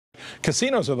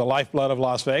Casinos are the lifeblood of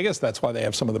Las Vegas. That's why they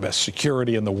have some of the best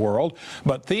security in the world.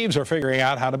 But thieves are figuring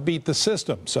out how to beat the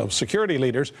system. So security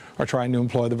leaders are trying to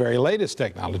employ the very latest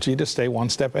technology to stay one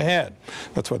step ahead.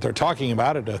 That's what they're talking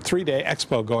about at a three-day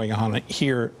expo going on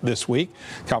here this week.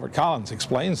 Calvert Collins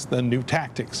explains the new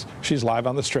tactics. She's live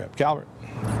on the Strip. Calvert.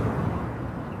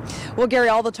 Well, Gary,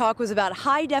 all the talk was about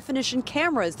high-definition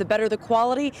cameras. The better the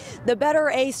quality, the better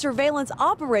a surveillance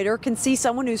operator can see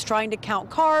someone who's trying to count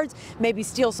cards, maybe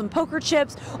steal some poker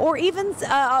chips, or even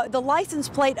the license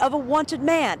plate of a wanted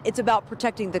man. It's about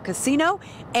protecting the casino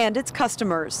and its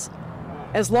customers.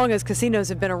 As long as casinos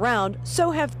have been around,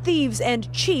 so have thieves and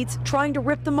cheats trying to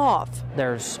rip them off.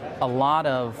 There's a lot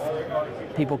of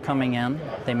people coming in.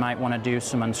 They might want to do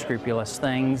some unscrupulous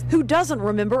things. Who doesn't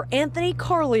remember Anthony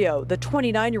Carlio, the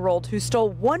 29-year-old who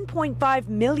stole $1.5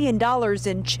 million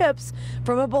in chips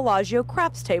from a Bellagio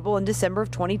craps table in December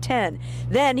of 2010.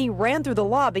 Then he ran through the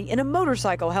lobby in a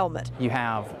motorcycle helmet. You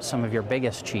have some of your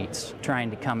biggest cheats trying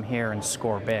to come here and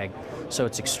score big. So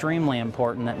it's extremely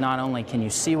important that not only can you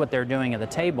see what they're doing at the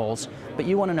tables, but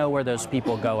you want to know where those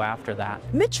people go after that.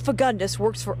 Mitch Fagundis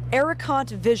works for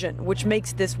Ericont Vision, which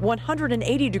makes this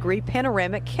 180-degree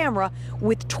panoramic camera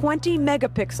with 20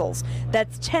 megapixels.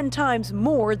 That's 10 times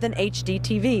more than HD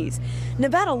TVs.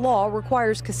 Nevada law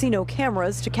requires casino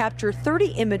cameras to capture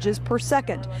 30 images per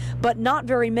second, but not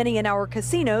very many in our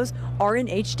casinos are in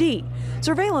HD.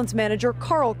 Surveillance manager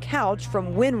Carl Couch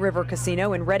from Wind River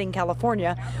Casino in Redding,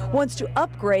 California, wants to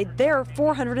upgrade their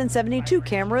 472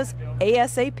 cameras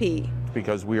ASAP.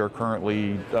 Because we are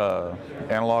currently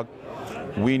analog,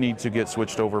 we need to get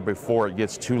switched over before it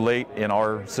gets too late in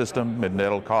our system, and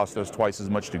that'll cost us twice as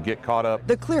much to get caught up.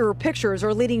 The clearer pictures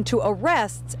are leading to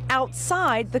arrests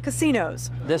outside the casinos.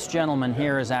 This gentleman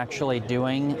here is actually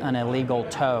doing an illegal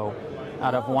tow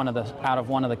out of one of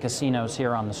the casinos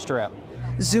here on the Strip.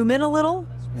 Zoom in a little.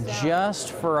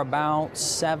 Just for about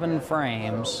 7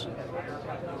 frames,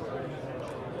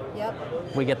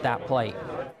 we get that plate.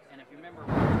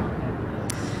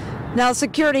 Now,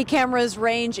 security cameras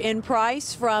range in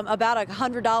price from about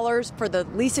 $100 for the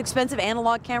least expensive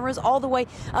analog cameras all the way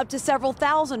up to several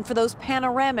thousand for those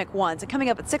panoramic ones. And coming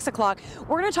up at 6 o'clock,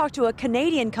 we're going to talk to a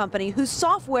Canadian company whose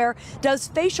software does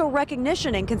facial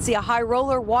recognition and can see a high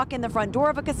roller walk in the front door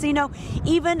of a casino,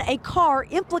 even a car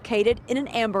implicated in an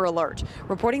Amber Alert.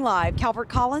 Reporting live, Calvert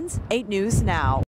Collins, 8 News Now.